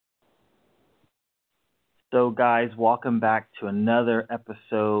So, guys, welcome back to another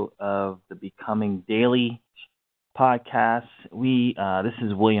episode of the Becoming Daily podcast. This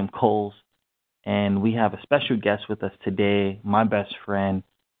is William Coles, and we have a special guest with us today, my best friend.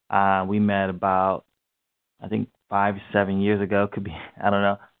 We met about, I think, 5, 7 years ago. Could be, I don't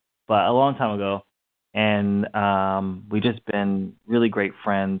know, but a long time ago. And we just been really great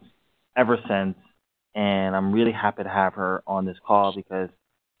friends ever since. And I'm really happy to have her on this call because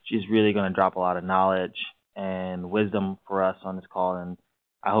she's really going to drop a lot of knowledge and wisdom for us on this call. And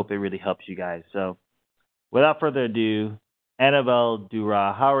I hope it really helps you guys. So without further ado, Annabelle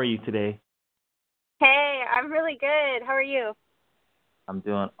Dura, how are you today? Hey, I'm really good. How are you? I'm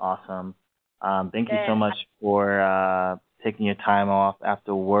doing awesome. Thank you so much for taking your time off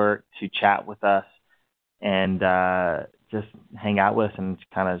after work to chat with us and just hang out with us and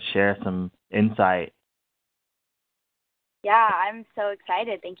kind of share some insight. Yeah, I'm so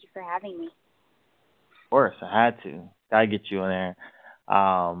excited. Thank you for having me. Of course, I had to. Gotta get you in there.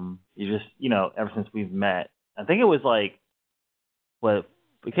 You just, ever since we've met, I think it was like, it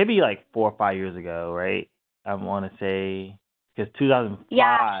could be like 4 or 5 years ago, right? I want to say, because 2005,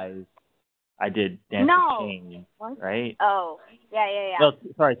 Yeah. I did Dance with Kings, right? Oh, yeah. No,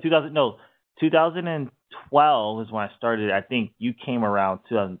 sorry, 2012 is when I started. I think you came around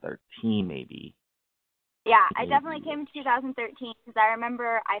 2013, maybe. Yeah, I definitely came in 2013 because I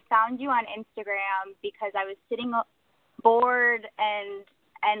remember I found you on Instagram because I was sitting bored and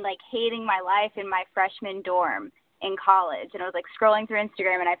like hating my life in my freshman dorm in college, and I was like scrolling through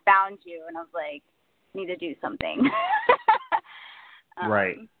Instagram and I found you and I was like, I need to do something.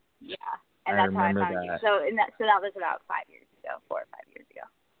 Right. Yeah, and that's how I found you. So that was about 4 or 5 years ago.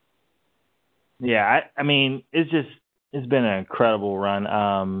 Yeah, I mean, it's been an incredible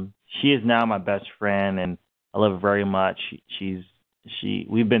run. She is now my best friend, and I love her very much.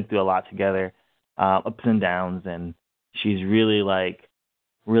 We've been through a lot together, ups and downs, and she's really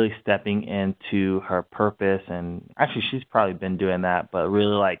stepping into her purpose. And actually, she's probably been doing that, but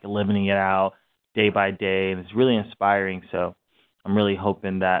really like living it out day by day, and it's really inspiring. So I'm really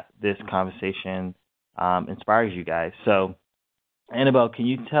hoping that this conversation inspires you guys. So, Annabelle, can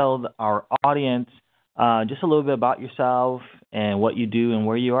you tell our audience just a little bit about yourself and what you do and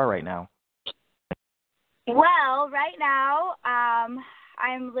where you are right now? Well, right now,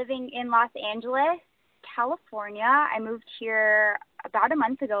 I'm living in Los Angeles, California. I moved here about a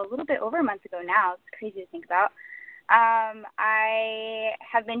month ago, a little bit over a month ago now. It's crazy to think about. I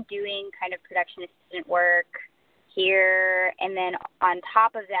have been doing kind of production assistant work here, and then on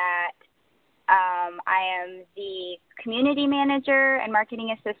top of that, I am the community manager and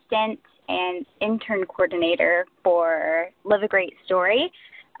marketing assistant and intern coordinator for Live a Great Story.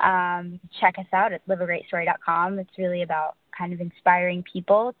 Check us out at liveagreatstory.com. It's really about kind of inspiring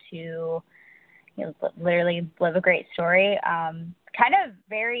people to literally live a great story. Kind of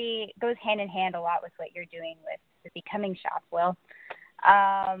goes hand in hand a lot with what you're doing with the Becoming Shop, Will.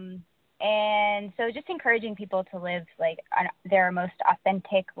 And so just encouraging people to live their most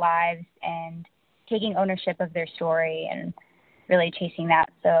authentic lives and taking ownership of their story and really chasing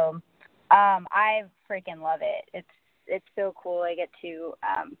that. So I freaking love it. It's so cool. I get to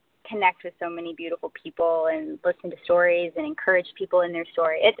connect with so many beautiful people and listen to stories and encourage people in their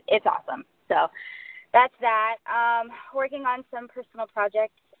story. It's awesome. So that's that. Working on some personal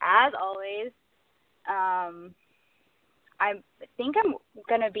projects as always. I think I'm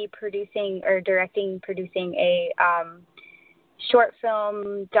going to be producing a short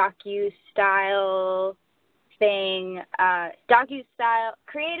film docu-style thing,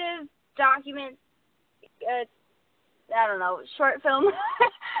 creative document, short film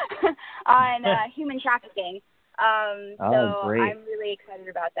on human trafficking. So great. I'm really excited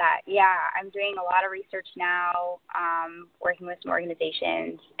about that. Yeah, I'm doing a lot of research now, working with some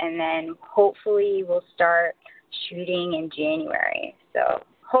organizations, and then hopefully we'll start shooting in January. So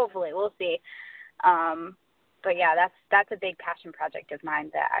hopefully, we'll see. But yeah, that's a big passion project of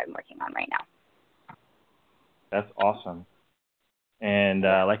mine that I'm working on right now. That's awesome. And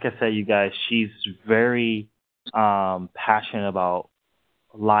like I said, you guys, she's very passionate about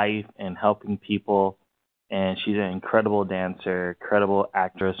life and helping people. And she's an incredible dancer, incredible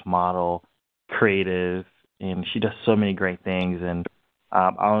actress, model, creative, and she does so many great things. And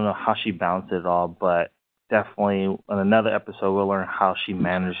I don't know how she balances it all, but definitely in another episode, we'll learn how she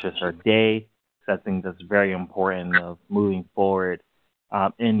manages her day. So I think that's very important of moving forward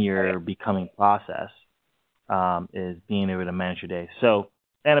in your becoming process, is being able to manage your day. So,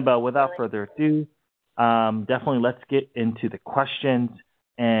 Annabelle, without further ado, definitely let's get into the questions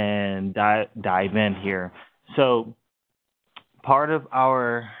and dive in here. So part of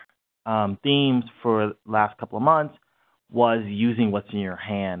our themes for the last couple of months was using what's in your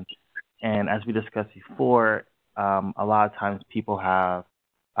hand. And as we discussed before, a lot of times people have,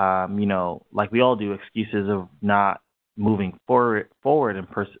 like we all do, excuses of not moving forward and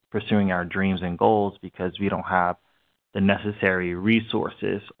pursuing our dreams and goals because we don't have the necessary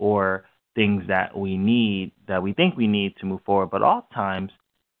resources or things that we need, that we think we need to move forward. But oftentimes,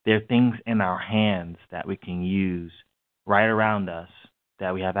 there are things in our hands that we can use right around us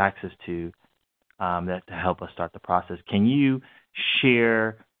that we have access to, that to help us start the process. Can you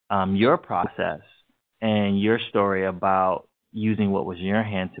share your process and your story about using what was in your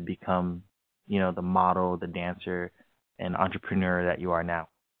hand to become, the model, the dancer, and entrepreneur that you are now?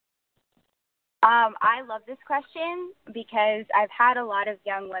 I love this question because I've had a lot of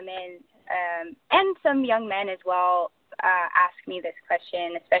young women and some young men as well ask me this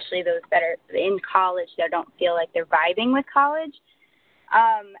question, especially those that are in college that don't feel like they're vibing with college.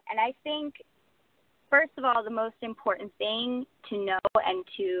 And I think, first of all, the most important thing to know and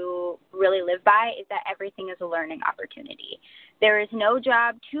to really live by is that everything is a learning opportunity. There is no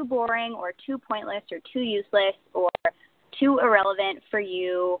job too boring or too pointless or too useless or too irrelevant for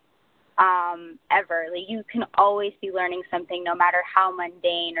you ever. Like, you can always be learning something no matter how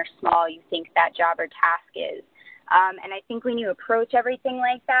mundane or small you think that job or task is. And I think when you approach everything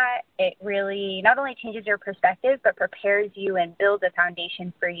like that, it really not only changes your perspective, but prepares you and builds a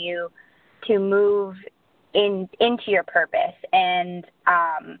foundation for you to move into your purpose. And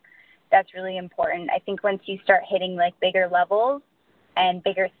that's really important. I think once you start hitting like bigger levels and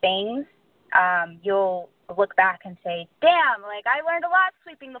bigger things, you'll look back and say, damn, like I learned a lot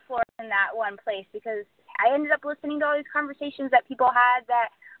sweeping the floors in that one place because I ended up listening to all these conversations that people had that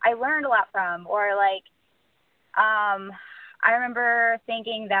I learned a lot from. Or like, I remember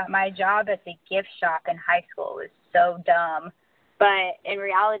thinking that my job at the gift shop in high school was so dumb, but in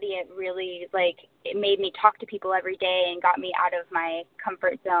reality, it really, it made me talk to people every day and got me out of my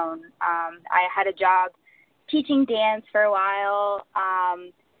comfort zone. I had a job teaching dance for a while,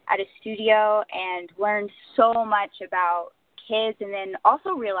 at a studio, and learned so much about kids, and then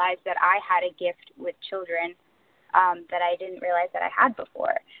also realized that I had a gift with children, that I didn't realize that I had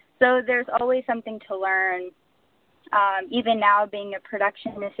before. So there's always something to learn. Even now, being a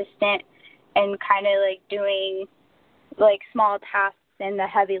production assistant and kind of like doing like small tasks and the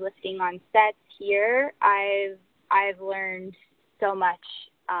heavy lifting on sets here, I've learned so much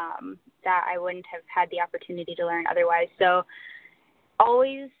that I wouldn't have had the opportunity to learn otherwise. So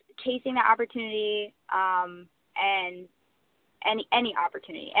always chasing the opportunity, and any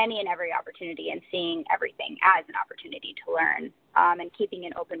opportunity, any and every opportunity, and seeing everything as an opportunity to learn, and keeping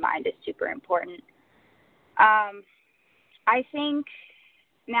an open mind is super important. I think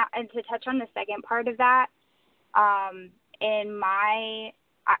now, and to touch on the second part of that, I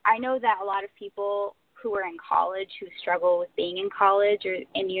know that a lot of people who are in college, who struggle with being in college or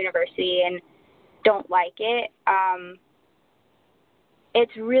in university and don't like it,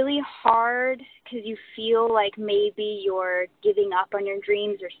 it's really hard because you feel like maybe you're giving up on your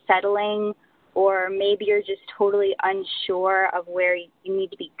dreams or settling, or maybe you're just totally unsure of where you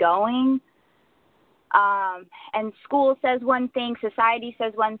need to be going. And school says one thing, society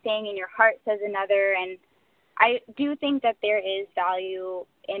says one thing, and your heart says another. And I do think that there is value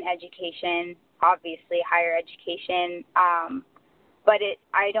in education, obviously higher education, but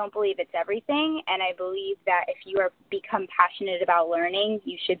I don't believe it's everything. And I believe that if you become passionate about learning,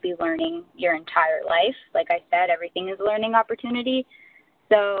 you should be learning your entire life. Like I said, everything is a learning opportunity.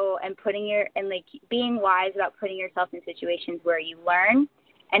 So, and being wise about putting yourself in situations where you learn,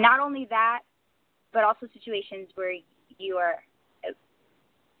 and not only that, but also situations where you are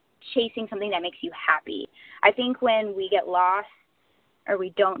chasing something that makes you happy. I think when we get lost or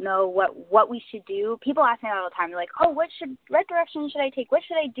we don't know what we should do, people ask me all the time, they're like, oh, what direction should I take? What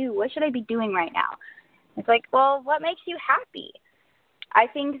should I do? What should I be doing right now? It's like, well, what makes you happy? I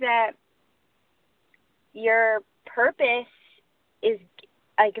think that your purpose is,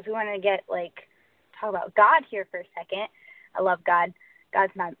 like, if we want to get, talk about God here for a second. I love God.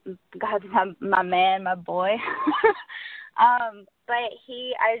 God's my man, my boy. But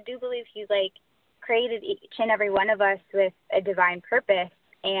I do believe he's created each and every one of us with a divine purpose,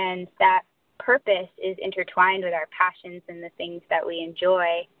 and that purpose is intertwined with our passions and the things that we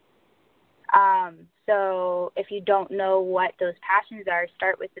enjoy. So if you don't know what those passions are,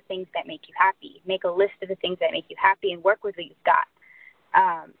 start with the things that make you happy. Make a list of the things that make you happy and work with what you've got.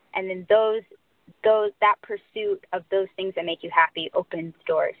 And then that pursuit of those things that make you happy opens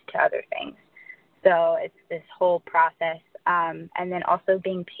doors to other things. So it's this whole process. And then also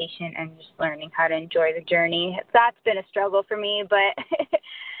being patient and just learning how to enjoy the journey. That's been a struggle for me, but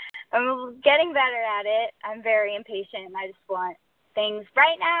I'm getting better at it. I'm very impatient, and I just want things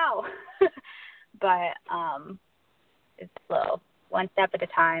right now. But it's slow, one step at a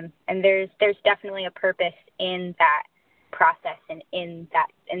time. And there's definitely a purpose in that process and in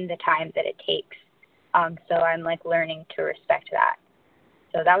the time that it takes. So I'm like learning to respect that.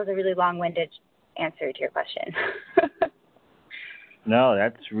 So that was a really long-winded answer to your question. No,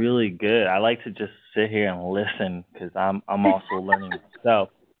 that's really good. I like to just sit here and listen because I'm also learning myself.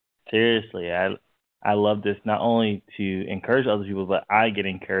 Seriously, I love this not only to encourage other people, but I get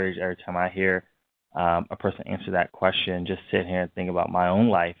encouraged every time I hear a person answer that question. Just sit here and think about my own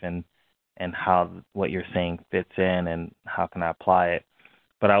life and how what you're saying fits in and how can I apply it.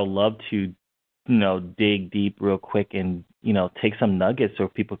 But I would love to, dig deep real quick and take some nuggets so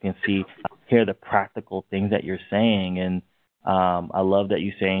people can hear the practical things that you're saying. And I love that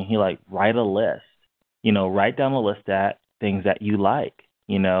you're saying write a list. Write down a list that things that you like.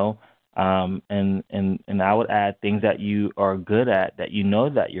 And I would add things that you are good at, that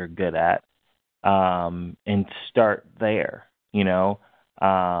that you're good at, and start there. If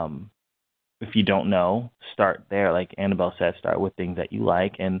you don't know, start there. Like Annabelle said, start with things that you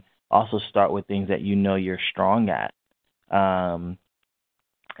like, and also start with things that you're strong at. And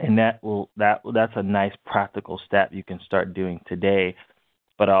that's a nice practical step you can start doing today.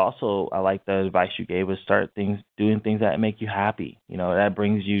 But I like the advice you gave was doing things that make you happy. That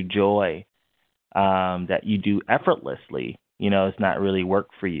brings you joy, that you do effortlessly. It's not really work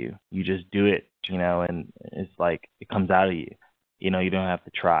for you. You just do it, and it's like it comes out of you. You don't have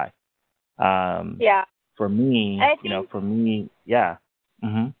to try. Yeah. For me, yeah.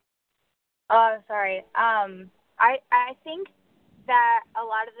 Mhm. Oh, sorry. I think that a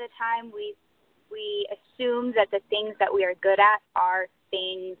lot of the time we assume that the things that we are good at are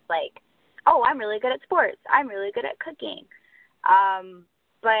things like, oh, I'm really good at sports. I'm really good at cooking.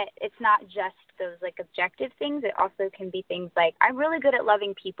 But it's not just those like objective things. It also can be things like, I'm really good at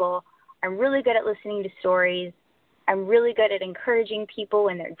loving people. I'm really good at listening to stories. I'm really good at encouraging people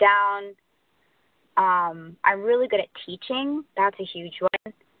when they're down. I'm really good at teaching. That's a huge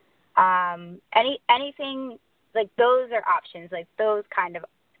one. Anything like those are options. Like those kind of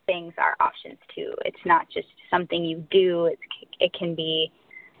things are options too. It's not just something you do. It can be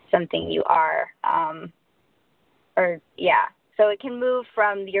something you are. So it can move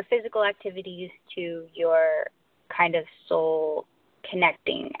from your physical activities to your kind of soul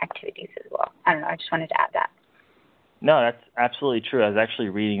connecting activities as well. I don't know. I just wanted to add that. No, that's absolutely true. I was actually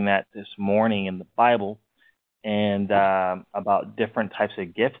reading that this morning in the Bible, and about different types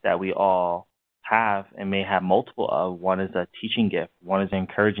of gifts that we all have and may have multiple of. One is a teaching gift. One is an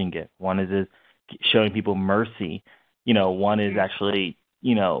encouraging gift. One is showing people mercy. One is actually,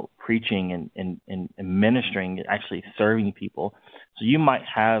 preaching and ministering, actually serving people. So you might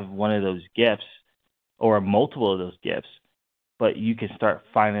have one of those gifts or multiple of those gifts, but you can start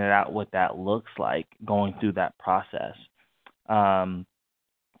finding out what that looks like going through that process. Not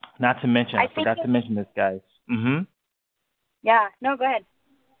to mention, I forgot to mention this, guys. Mm-hmm. Yeah, no, go ahead.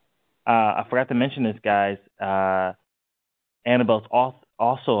 I forgot to mention this, guys. Annabelle's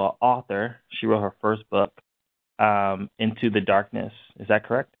also an author. She wrote her first book, Into the Darkness. Is that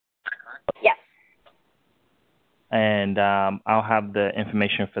correct? Yes. And I'll have the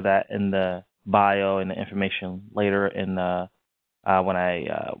information for that in the bio and the information later in the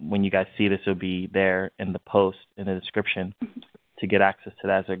when you guys see this, it'll be there in the post in the description to get access to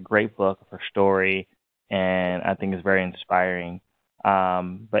that. It's a great book, her story, and I think it's very inspiring.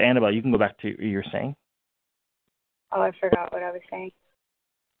 But Annabelle, you can go back to what you were saying. Oh, I forgot what I was saying.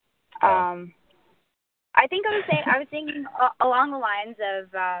 I think I was thinking along the lines of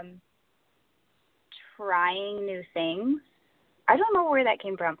trying new things. I don't know where that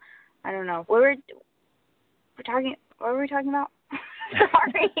came from. I don't know. What were we talking about?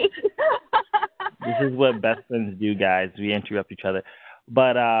 Sorry. This is what best friends do, guys. We interrupt each other.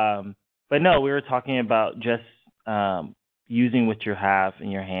 But no, we were talking about just using what you have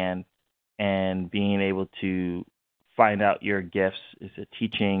in your hand and being able to find out your gifts. Is it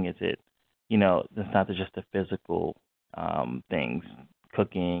teaching? Is it, it's not just the physical things,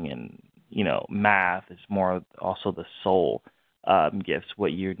 cooking and, math. It's more also the soul gifts,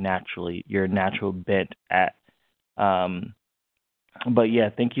 what your natural bent at. But yeah,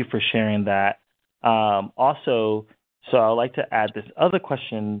 thank you for sharing that. Also, so I'd like to add this other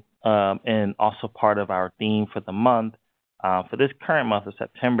question, and also part of our theme for the month, for this current month of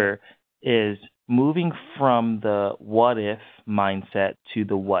September, is moving from the what if mindset to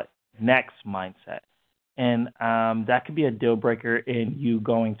the what next mindset. And that could be a deal breaker in you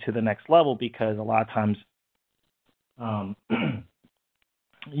going to the next level, because a lot of times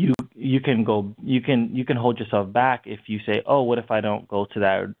you can hold yourself back if you say, oh, what if I don't go to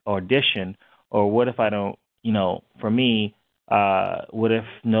that audition, or what if I don't, for me, what if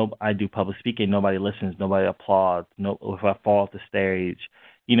I do public speaking, nobody listens, nobody applauds, no, if I fall off the stage,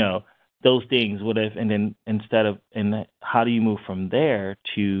 you know those things. What if, and then and how do you move from there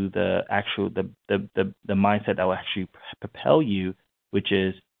to the actual the mindset that will actually propel you, which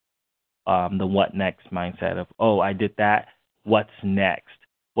is the what next mindset of, oh, I did that. What's next?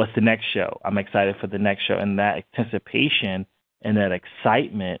 What's the next show? I'm excited for the next show. And that anticipation and that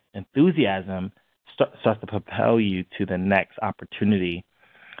excitement, enthusiasm starts to propel you to the next opportunity.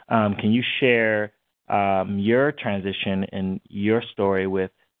 Can you share your transition and your story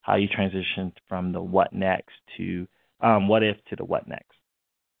with how you transitioned from the what next to what if to the what next?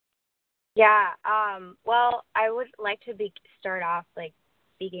 Yeah. Well, I would like to start off like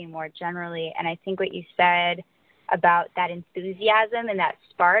speaking more generally, and I think what you said about that enthusiasm and that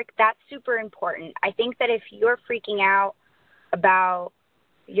spark, that's super important. I think that if you're freaking out about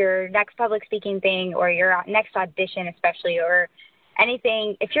your next public speaking thing or your next audition especially, or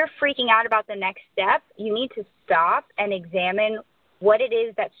anything, if you're freaking out about the next step, you need to stop and examine what it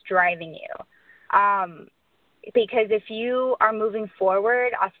is that's driving you. Because if you are moving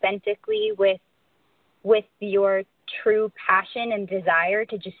forward authentically with your true passion and desire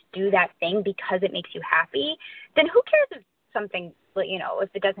to just do that thing because it makes you happy, then who cares if something, if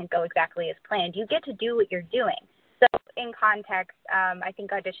it doesn't go exactly as planned? You get to do what you're doing. So in context, I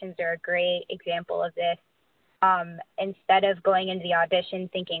think auditions are a great example of this. Instead of going into the audition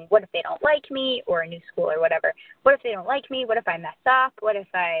thinking, what if they don't like me, or a new school or whatever, what if they don't like me? What if I mess up? What if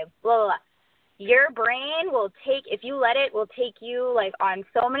I blah, blah, blah? Your brain if you let it, will take you like on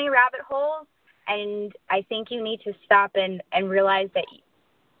so many rabbit holes. And I think you need to stop and realize that,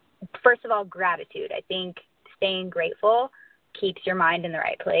 first of all, gratitude. I think staying grateful keeps your mind in the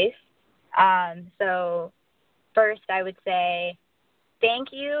right place. So first I would say, thank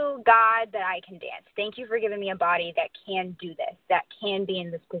you, God, that I can dance. Thank you for giving me a body that can do this, that can be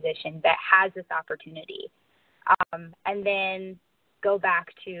in this position, that has this opportunity. And then go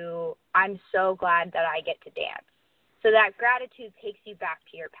back to, I'm so glad that I get to dance. So that gratitude takes you back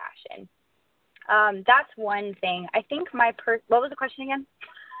to your passion. That's one thing. I think what was the question again?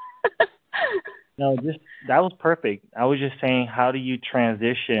 No, that was perfect. I was just saying, how do you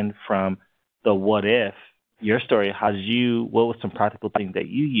transition from the what if, your story, what was some practical things that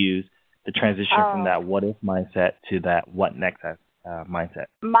you used to transition from that what if mindset to that what next mindset?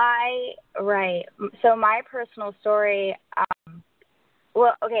 So my personal story,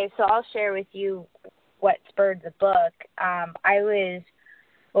 so I'll share with you what spurred the book.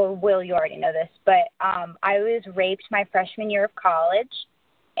 Will, you already know this, but I was raped my freshman year of college,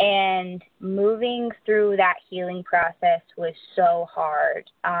 and moving through that healing process was so hard.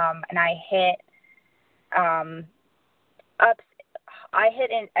 And I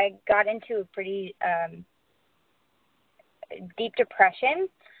got into a pretty deep depression,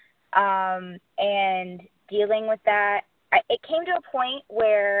 and dealing with that, it came to a point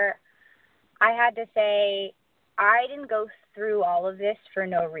where I had to say, I didn't go through all of this for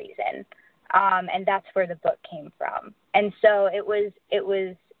no reason. And that's where the book came from. And so it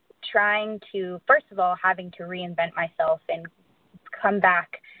was trying to, first of all, having to reinvent myself and come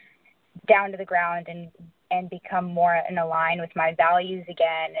back down to the ground and become more in line with my values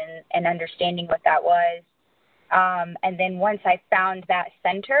again, and understanding what that was. And then once I found that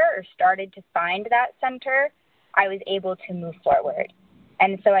center, or started to find that center, I was able to move forward.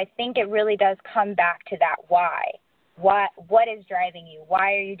 And so I think it really does come back to that why. What is driving you?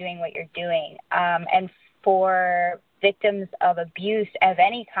 Why are you doing what you're doing? And for victims of abuse of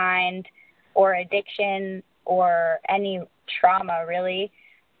any kind, or addiction, or any trauma, really,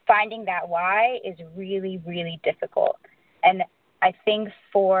 finding that why is really, really difficult. And I think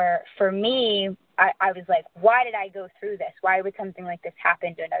for me, I was like, why did I go through this? Why would something like this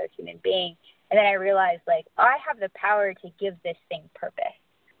happen to another human being? And then I realized, like, I have the power to give this thing purpose.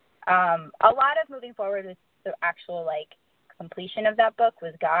 A lot of moving forward with the actual, completion of that book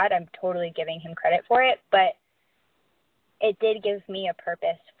was God. I'm totally giving him credit for it. But it did give me a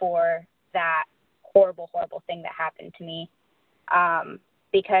purpose for that horrible, horrible thing that happened to me,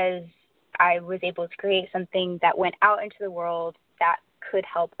 because I was able to create something that went out into the world that could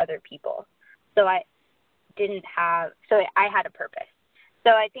help other people. So I had a purpose.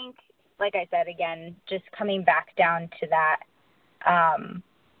 So I think, like I said, again, just coming back down to that,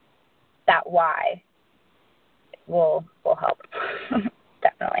 that why will help.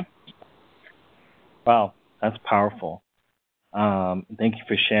 Definitely. Wow, that's powerful. Thank you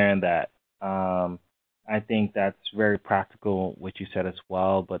for sharing that. I think that's very practical, what you said as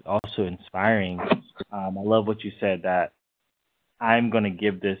well, but also inspiring. I love what you said that I'm going to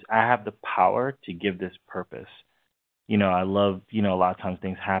give this, I have the power to give this purpose. I love, a lot of times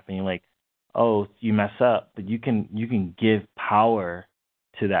things happening like, oh, you mess up, but you can give power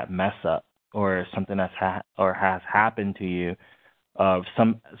to that mess up or something or has happened to you of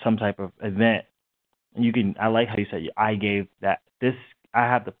some type of event. I like how you said I gave that this I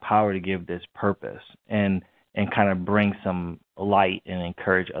have the power to give this purpose and kind of bring some light and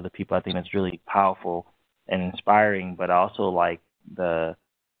encourage other people. I think that's really powerful and inspiring, but I also like the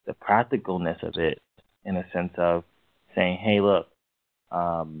practicalness of it in a sense of saying, hey, look,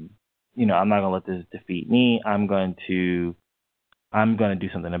 I'm not gonna let this defeat me. I'm going to do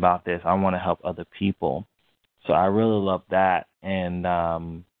something about this. I want to help other people. So I really love that, and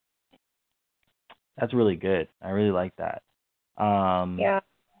that's really good. I really like that. Yeah.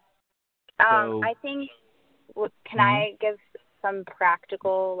 So I think, can mhm. I give some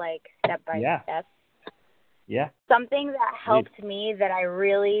practical, like, step by Yeah, step? yeah, Something that please. helped me that I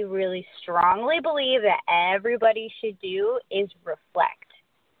really, really strongly believe that everybody should do is reflect.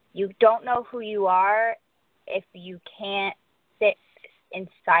 You don't know who you are if you can't sit in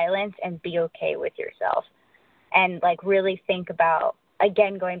silence and be okay with yourself and, like, really think about,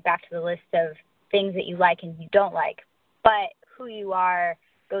 again, going back to the list of things that you like and you don't like, but who you are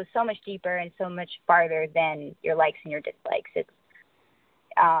goes so much deeper and so much farther than your likes and your dislikes. It's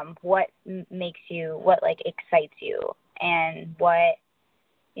what makes you, what, like, excites you, and what,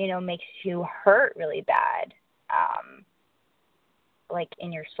 makes you hurt really bad, like,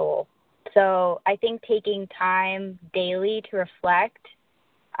 in your soul. So I think taking time daily to reflect,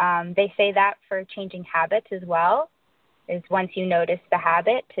 they say that for changing habits as well, is once you notice the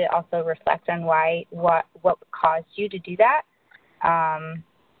habit to also reflect on what caused you to do that.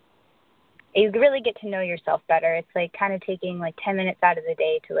 You really get to know yourself better. It's like kind of taking like 10 minutes out of the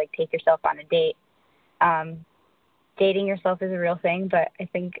day to, like, take yourself on a date. Dating yourself is a real thing, but I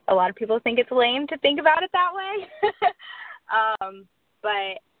think a lot of people think it's lame to think about it that way.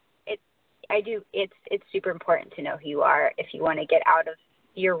 But it's super important to know who you are if you want to get out of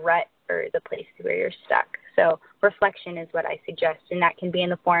your rut or the place where you're stuck. So reflection is what I suggest, and that can be in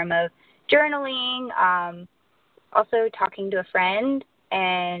the form of journaling, also talking to a friend,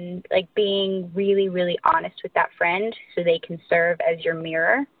 and, like, being really, really honest with that friend so they can serve as your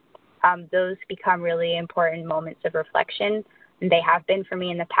mirror. Those become really important moments of reflection, and they have been for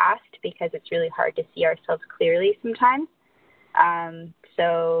me in the past because it's really hard to see ourselves clearly sometimes.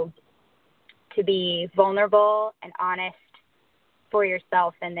 So to be vulnerable and honest for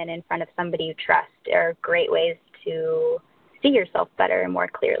yourself and then in front of somebody you trust are great ways to see yourself better and more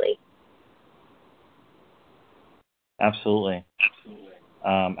clearly. Absolutely.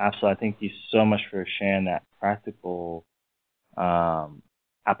 Absolutely. Thank you so much for sharing that practical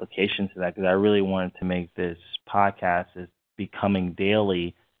application to that, because I really wanted to make this podcast, this Becoming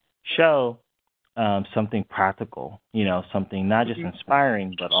Daily show, something practical, something not just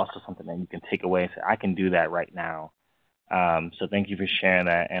inspiring, but also something that you can take away and say, I can do that right now. So thank you for sharing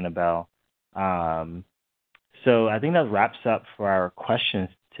that, Annabelle. So I think that wraps up for our questions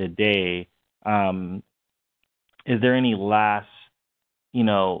today. Is there any last,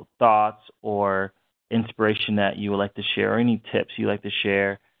 thoughts or inspiration that you would like to share, or any tips you'd like to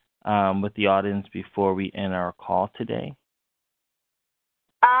share with the audience before we end our call today?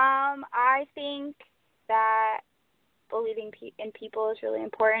 I think that believing in people is really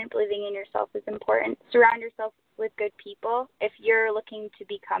important. Believing in yourself is important. Surround yourself with good people. If you're looking to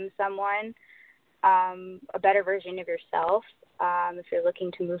become someone, a better version of yourself, if you're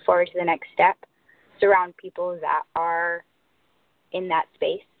looking to move forward to the next step, surround people that are in that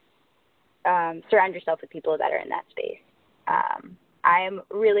space. Surround yourself with people that are in that space. I am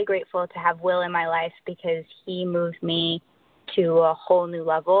really grateful to have Will in my life because he moved me to a whole new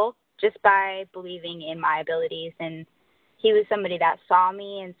level just by believing in my abilities. And he was somebody that saw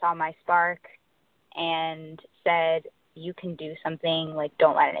me and saw my spark and said, you can do something, like,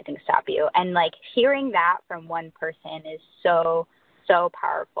 don't let anything stop you. And, like, hearing that from one person is so, so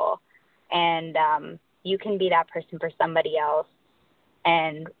powerful. And you can be that person for somebody else.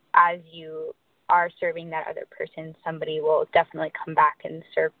 And as you are serving that other person, somebody will definitely come back and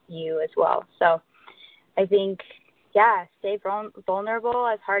serve you as well. So I think, stay vulnerable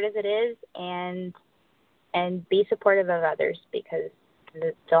as hard as it is, and be supportive of others because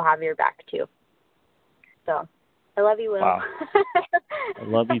they'll have your back too. So I love you, Will. Wow. I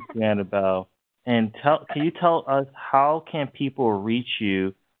love you too, Annabelle. And can you tell us, how can people reach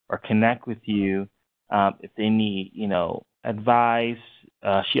you or connect with you if they need, advice?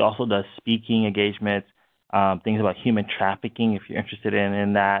 She also does speaking engagements. things about human trafficking if you're interested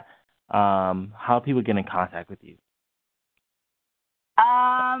in that. How do people get in contact with you?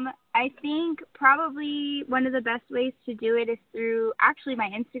 I think probably one of the best ways to do it is through actually my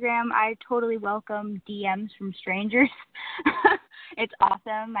Instagram. I totally welcome DMs from strangers. It's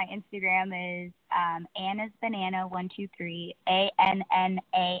awesome. My Instagram is Anna's Banana 123 ANNASBANANA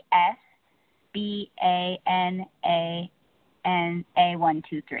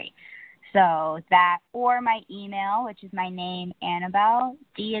 123. So that, or my email, which is my name, Annabelle,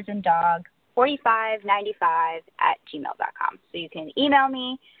 D as in dog, 4595 @gmail.com. So you can email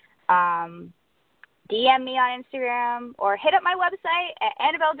me, DM me on Instagram, or hit up my website at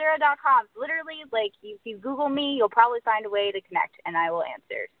AnnabelleDura.com. Literally, like, if you Google me, you'll probably find a way to connect, and I will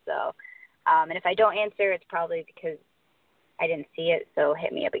answer. So, and if I don't answer, it's probably because I didn't see it, so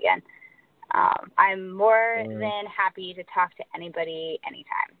hit me up again. I'm more than happy to talk to anybody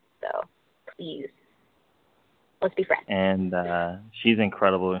anytime. So please, let's be friends. And she's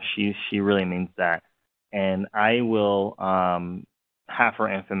incredible. She really means that. And I will have her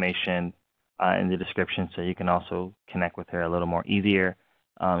information in the description so you can also connect with her a little more easier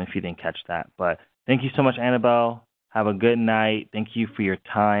if you didn't catch that. But thank you so much, Annabelle. Have a good night. Thank you for your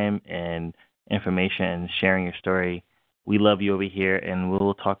time and information and sharing your story. We love you over here, and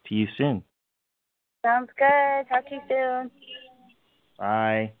we'll talk to you soon. Sounds good. Talk to you soon.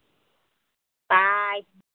 Bye. Bye.